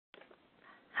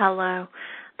Hello.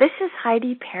 This is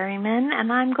Heidi Perryman,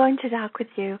 and I'm going to talk with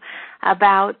you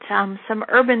about some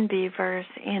urban beavers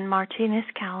in Martinez,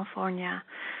 California.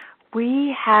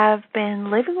 We have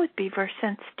been living with beavers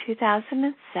since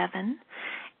 2007,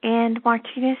 and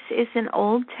Martinez is an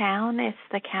old town. It's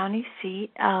the county seat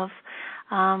of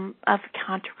Contra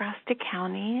Costa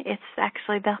County. It's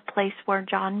actually the place where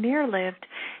John Muir lived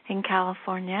in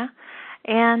California.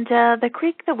 And the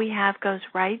creek that we have goes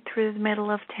right through the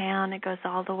middle of town. It goes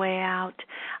all the way out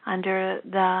under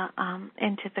the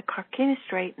into the Carquinez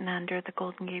Strait and under the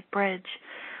Golden Gate Bridge.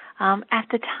 At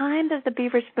the time that the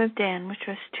beavers moved in, which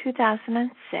was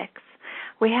 2006,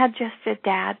 we had just a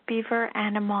dad beaver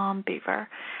and a mom beaver,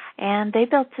 and they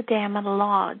built a dam at a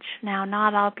lodge. Now,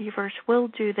 not all beavers will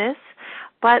do this,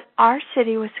 but our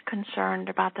city was concerned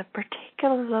about the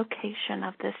particular location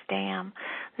of this dam.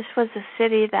 This was a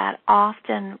city that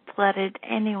often flooded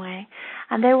anyway,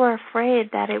 and they were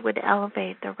afraid that it would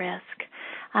elevate the risk,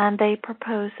 and they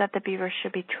proposed that the beavers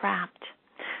should be trapped.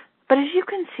 But as you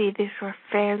can see, these were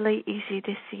fairly easy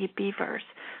to see beavers.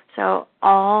 So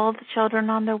all the children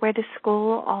on their way to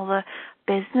school, all the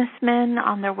businessmen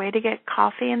on their way to get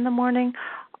coffee in the morning,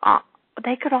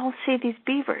 they could all see these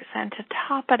beavers. And to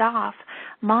top it off,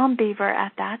 Mom Beaver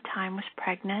at that time was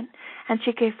pregnant, and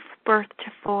she gave birth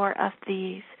to 4 of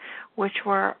these, which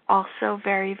were also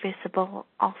very visible,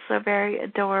 also very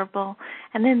adorable,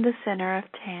 and in the center of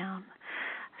town.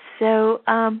 So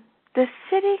the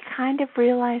city kind of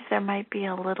realized there might be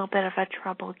a little bit of a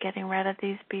trouble getting rid of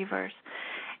these beavers.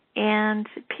 And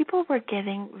people were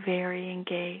getting very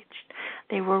engaged.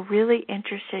 They were really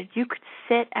interested. You could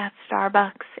sit at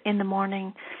Starbucks in the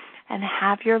morning and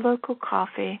have your local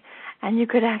coffee, and you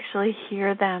could actually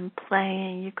hear them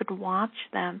playing. You could watch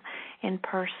them in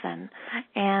person.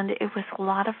 And it was a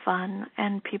lot of fun,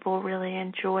 and people really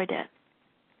enjoyed it.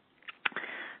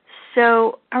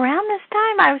 So around this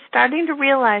time, I was starting to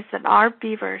realize that our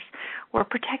beavers were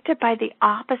protected by the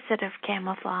opposite of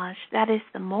camouflage. That is,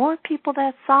 the more people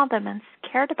that saw them and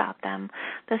cared about them,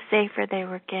 the safer they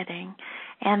were getting.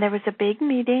 And there was a big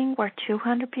meeting where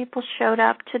 200 people showed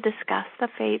up to discuss the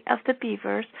fate of the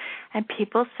beavers, and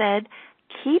people said,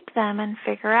 keep them and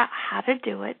figure out how to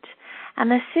do it. And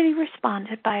the city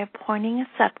responded by appointing a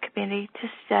subcommittee to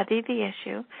study the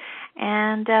issue,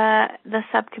 and the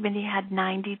subcommittee had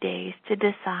 90 days to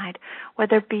decide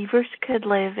whether beavers could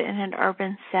live in an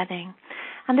urban setting.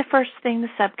 And the first thing the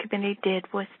subcommittee did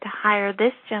was to hire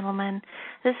this gentleman.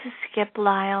 This is Skip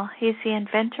Lyle. He's the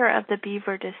inventor of the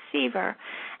beaver deceiver,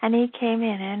 and he came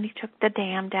in and he took the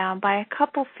dam down by a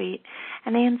couple feet,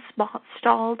 and he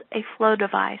installed a flow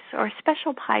device or a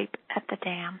special pipe at the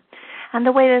dam. And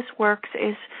the way this works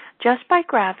is just by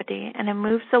gravity, and it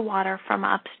moves the water from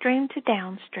upstream to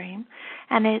downstream,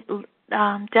 and it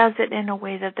does it in a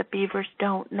way that the beavers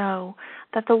don't know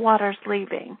that the water's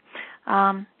leaving.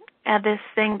 And this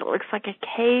thing that looks like a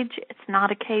cage, it's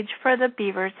not a cage for the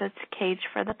beavers, it's a cage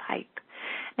for the pipe.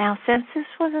 Now, since this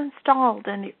was installed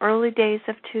in the early days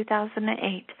of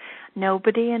 2008,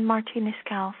 nobody in Martinez,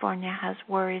 California has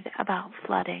worried about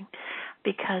flooding,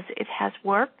 because it has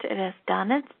worked, it has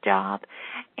done its job,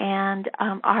 and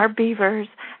our beavers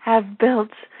have built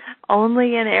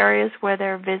only in areas where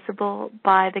they're visible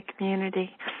by the community.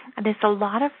 And it's a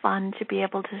lot of fun to be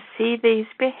able to see these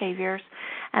behaviors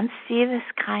and see this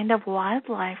kind of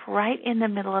wildlife right in the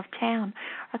middle of town,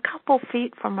 a couple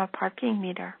feet from a parking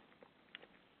meter.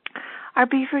 Our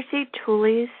beavers eat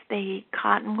tules, they eat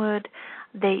cottonwood,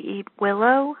 they eat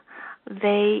willow,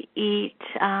 they eat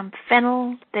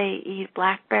fennel, they eat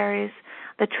blackberries.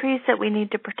 The trees that we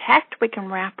need to protect, we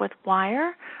can wrap with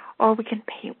wire, or we can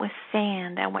paint with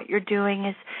sand. And what you're doing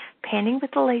is painting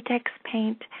with the latex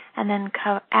paint and then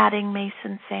adding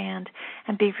mason sand.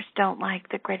 And beavers don't like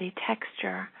the gritty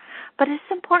texture. But it's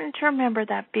important to remember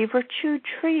that beaver-chewed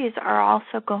trees are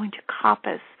also going to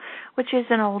coppice, which is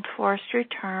an old forestry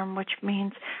term, which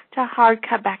means to hard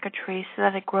cut back a tree so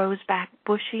that it grows back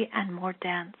bushy and more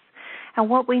dense. And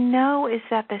what we know is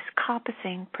that this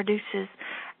coppicing produces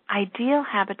ideal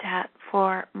habitat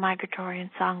for migratory and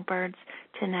songbirds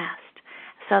to nest,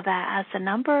 so that as the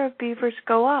number of beavers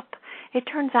go up, it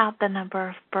turns out the number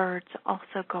of birds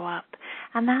also go up.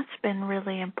 And that's been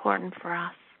really important for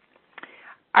us.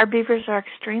 Our beavers are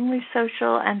extremely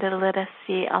social, and they let us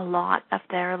see a lot of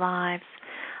their lives.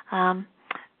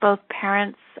 Both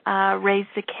parents raise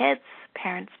the kids,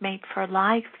 parents mate for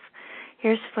life.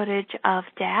 Here's footage of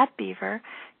Dad Beaver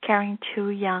carrying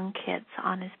 2 young kids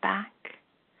on his back.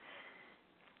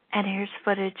 And here's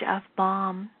footage of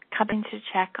Mom coming to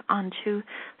check on 2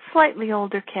 slightly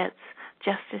older kids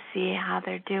just to see how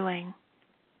they're doing.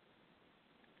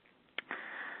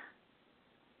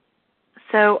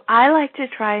 So I like to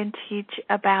try and teach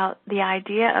about the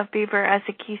idea of beaver as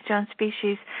a keystone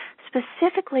species,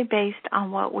 specifically based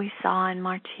on what we saw in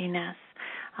Martinez.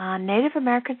 Native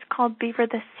Americans called beaver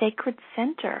the sacred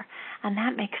center, and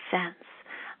that makes sense.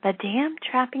 The dam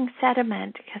trapping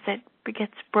sediment, because it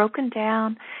gets broken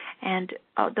down and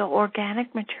the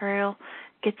organic material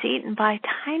gets eaten by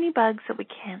tiny bugs that we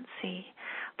can't see.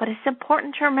 But it's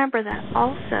important to remember that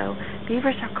also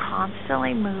beavers are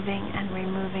constantly moving and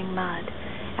removing mud.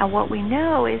 And what we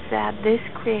know is that this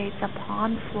creates a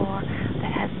pond floor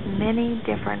that has many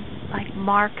different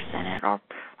marks in it, or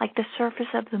like the surface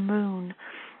of the moon.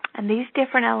 And these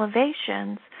different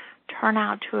elevations turn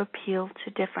out to appeal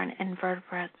to different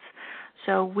invertebrates.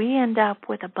 So we end up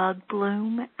with a bug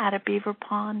bloom at a beaver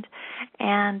pond,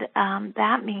 and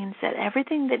that means that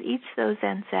everything that eats those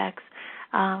insects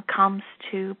comes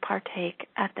to partake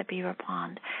at the beaver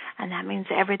pond. And that means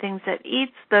everything that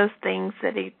eats those things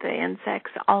that eat the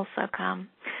insects also come.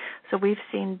 So we've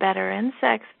seen better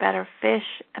insects, better fish,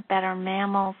 better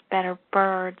mammals, better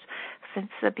birds since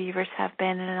the beavers have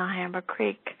been in Alhambra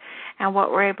Creek. And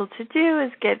what we're able to do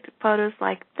is get photos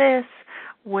like this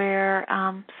where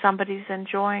somebody's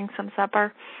enjoying some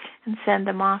supper and send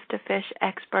them off to fish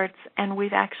experts. And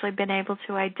we've actually been able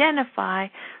to identify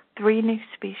 3 new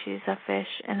species of fish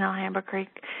in Alhambra Creek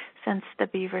since the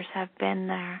beavers have been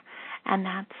there. And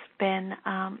that's been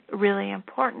really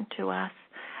important to us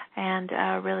and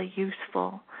really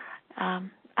useful.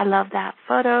 I love that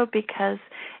photo because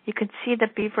you can see the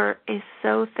beaver is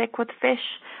so thick with fish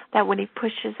that when he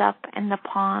pushes up in the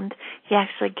pond, he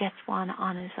actually gets one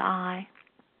on his eye.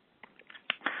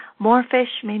 More fish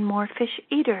mean more fish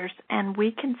eaters, and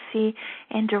we can see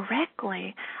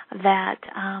indirectly that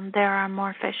there are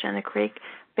more fish in the creek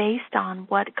based on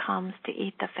what comes to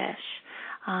eat the fish.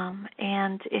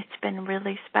 And it's been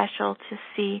really special to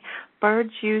see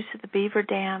birds use the beaver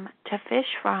dam to fish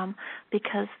from,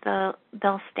 because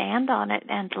they'll stand on it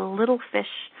and the little fish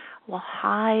will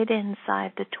hide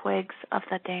inside the twigs of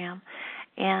the dam,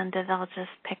 and they'll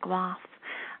just pick them off.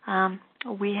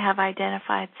 We have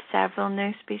identified several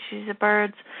new species of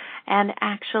birds, and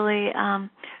actually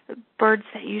birds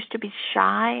that used to be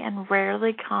shy and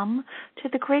rarely come to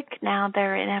the creek, now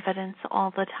they're in evidence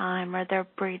all the time, or they're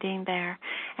breeding there,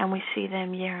 and we see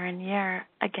them year and year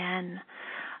again.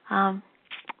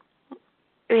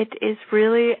 It is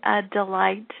really a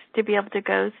delight to be able to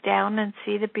go down and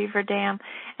see the beaver dam,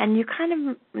 and you kind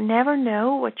of never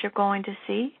know what you're going to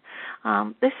see.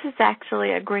 This is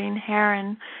actually a green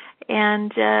heron,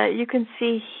 and you can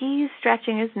see he's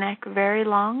stretching his neck very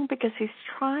long because he's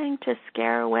trying to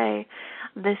scare away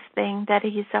this thing that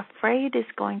he's afraid is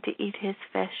going to eat his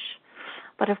fish.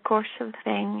 But of course the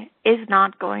thing is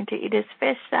not going to eat his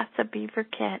fish. That's a beaver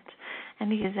kit,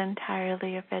 and he's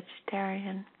entirely a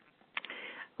vegetarian.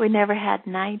 We never had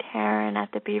night heron at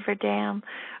the beaver dam.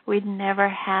 We'd never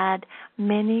had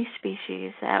many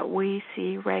species that we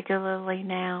see regularly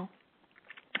now.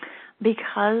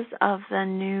 Because of the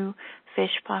new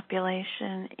fish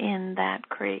population in that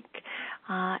creek,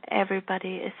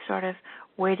 everybody is sort of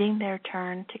waiting their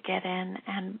turn to get in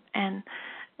and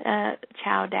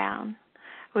chow down.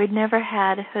 We'd never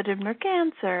had a hooded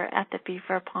merganser at the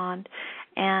beaver pond,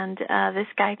 and this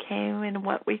guy came in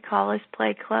what we call his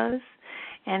play clothes,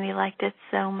 and he liked it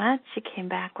so much he came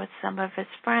back with some of his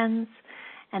friends,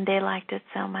 and they liked it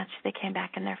so much they came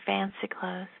back in their fancy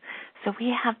clothes. So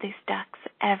we have these ducks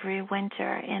every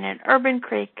winter in an urban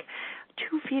creek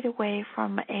 2 feet away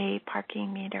from a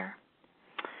parking meter.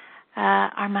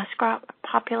 Our muskrat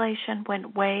population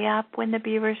went way up when the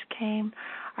beavers came.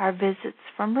 Our visits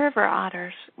from river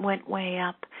otters went way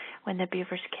up when the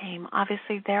beavers came.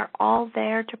 Obviously, they're all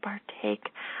there to partake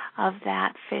of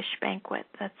that fish banquet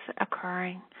that's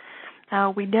occurring.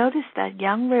 We noticed that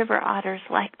young river otters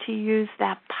like to use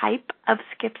that pipe of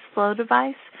Skip's flow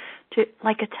device to,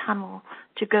 like a tunnel,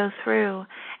 to go through.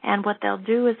 And what they'll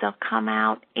do is they'll come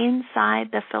out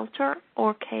inside the filter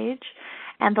or cage,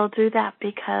 and they'll do that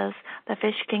because the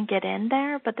fish can get in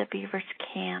there, but the beavers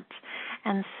can't.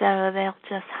 And so they'll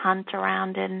just hunt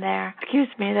around in there.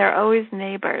 They're always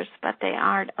neighbors, but they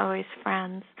aren't always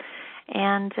friends.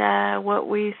 And what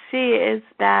we see is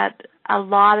that a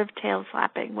lot of tail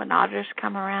slapping when otters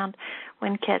come around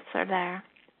when kits are there.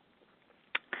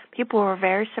 People were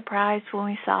very surprised when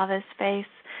we saw this face.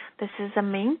 This is a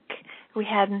mink. We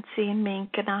hadn't seen mink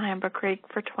in Alhambra Creek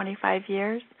for 25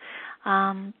 years.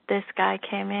 This guy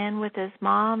came in with his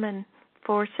mom and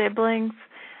 4 siblings,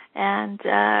 and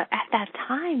at that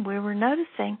time we were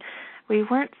noticing we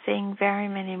weren't seeing very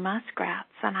many muskrats,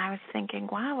 and I was thinking,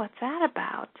 wow, what's that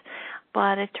about?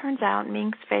 But it turns out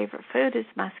mink's favorite food is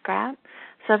muskrat,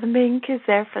 So the mink is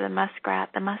there for the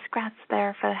muskrat's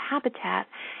there for the habitat,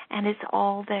 and it's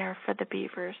all there for the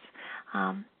beavers.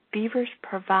 Beavers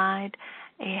provide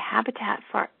a habitat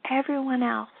for everyone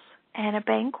else and a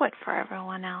banquet for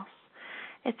everyone else.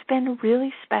 It's been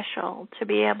really special to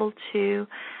be able to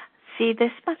see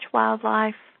this much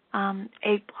wildlife 8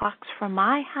 blocks from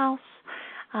my house,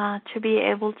 to be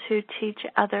able to teach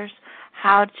others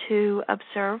how to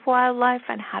observe wildlife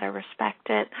and how to respect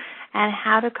it and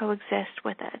how to coexist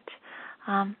with it.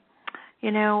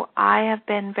 I have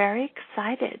been very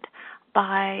excited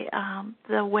by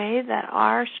the way that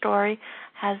our story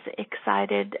has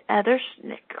excited other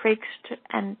creeks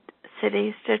and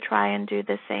cities to try and do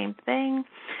the same thing.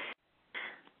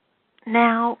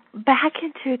 Now, back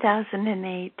in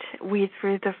 2008, we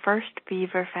threw the first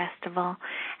Beaver Festival,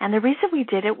 and the reason we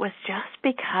did it was just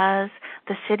because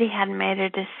the city hadn't made a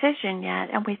decision yet,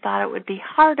 and we thought it would be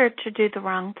harder to do the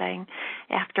wrong thing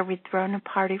after we'd thrown a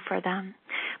party for them.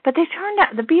 But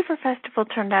the Beaver Festival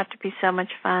turned out to be so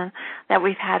much fun that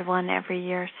we've had one every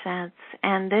year since,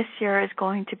 and this year is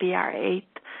going to be our 8th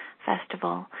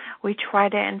festival. We try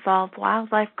to involve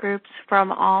wildlife groups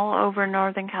from all over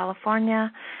Northern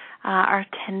California. Our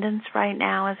attendance right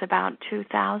now is about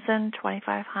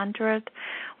 2,500.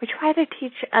 We try to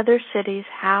teach other cities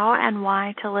how and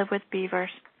why to live with beavers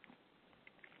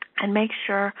and make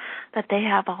sure that they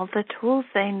have all the tools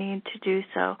they need to do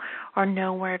so or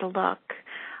know where to look.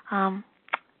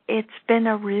 It's been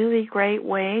a really great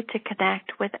way to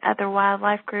connect with other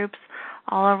wildlife groups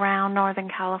all around Northern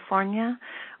California.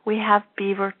 We have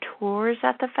beaver tours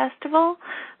at the festival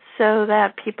so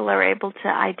that people are able to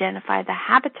identify the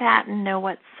habitat and know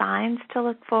what signs to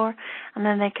look for, and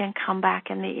then they can come back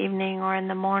in the evening or in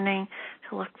the morning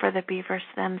to look for the beavers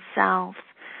themselves.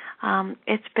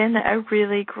 It's been a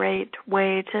really great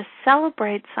way to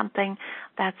celebrate something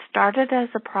that started as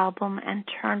a problem and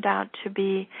turned out to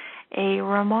be a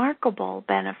remarkable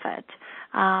benefit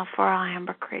for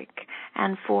Alhambra Creek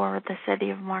and for the city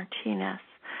of Martinez.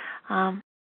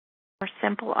 Our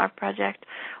simple art project,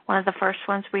 one of the first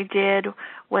ones we did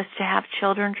was to have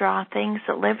children draw things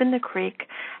that live in the creek,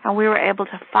 and we were able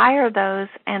to fire those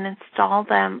and install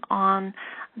them on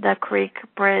the creek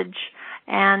bridge.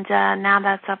 And now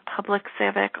that's a public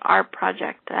civic art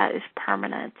project that is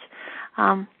permanent.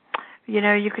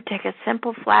 You could take a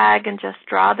simple flag and just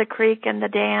draw the creek and the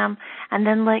dam and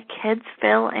then let kids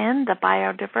fill in the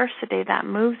biodiversity that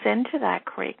moves into that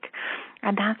creek.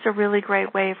 And that's a really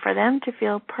great way for them to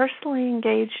feel personally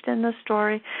engaged in the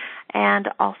story. And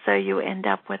also you end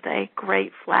up with a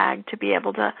great flag to be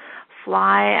able to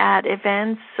fly at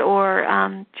events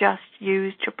or just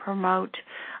use to promote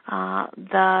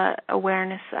the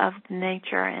awareness of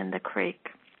nature in the creek.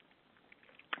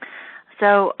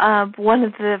 So one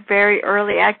of the very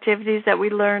early activities that we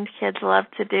learned kids love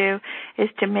to do is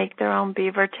to make their own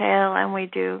beaver tail, and we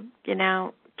do,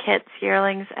 kits,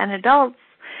 yearlings, and adults.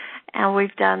 And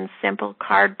we've done simple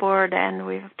cardboard, and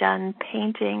we've done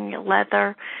painting,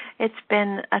 leather. It's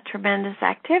been a tremendous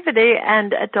activity,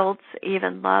 and adults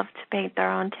even love to paint their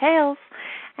own tails.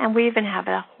 And we even have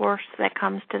a horse that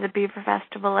comes to the Beaver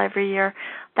Festival every year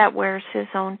that wears his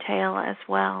own tail as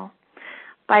well.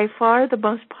 By far, the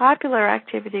most popular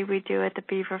activity we do at the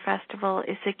Beaver Festival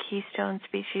is the Keystone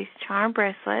Species Charm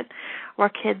Bracelet, where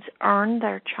kids earn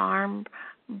their charm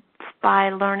by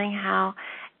learning how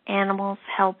animals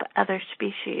help other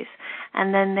species.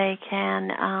 And then they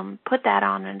can put that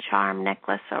on a charm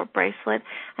necklace or bracelet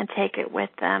and take it with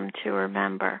them to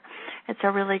remember. It's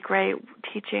a really great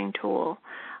teaching tool.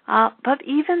 But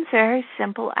even very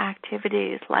simple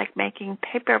activities like making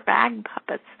paper bag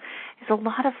puppets is a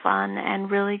lot of fun and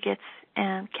really gets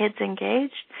kids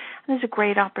engaged. And there's a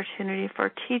great opportunity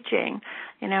for teaching.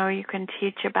 You can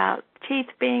teach about teeth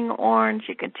being orange.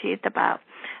 You can teach about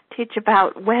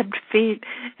webbed feet,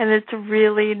 and it's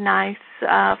really nice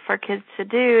for kids to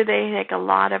do. They take a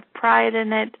lot of pride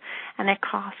in it, and it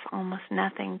costs almost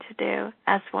nothing to do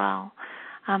as well.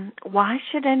 Why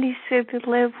should any city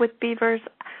live with beavers?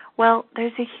 Well,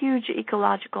 there's a huge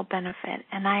ecological benefit,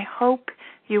 and I hope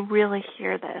you really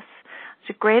hear this.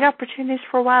 There's great opportunities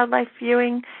for wildlife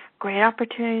viewing, great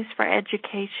opportunities for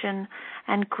education,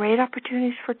 and great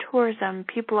opportunities for tourism.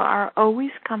 People are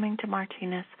always coming to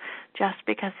Martinez just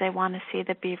because they want to see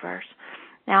the beavers.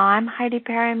 Now, I'm Heidi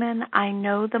Perryman. I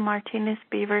know the Martinez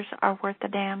Beavers are worth the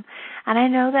damn, and I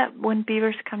know that when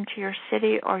beavers come to your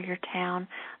city or your town,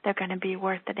 they're going to be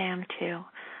worth the damn too.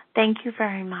 Thank you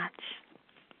very much.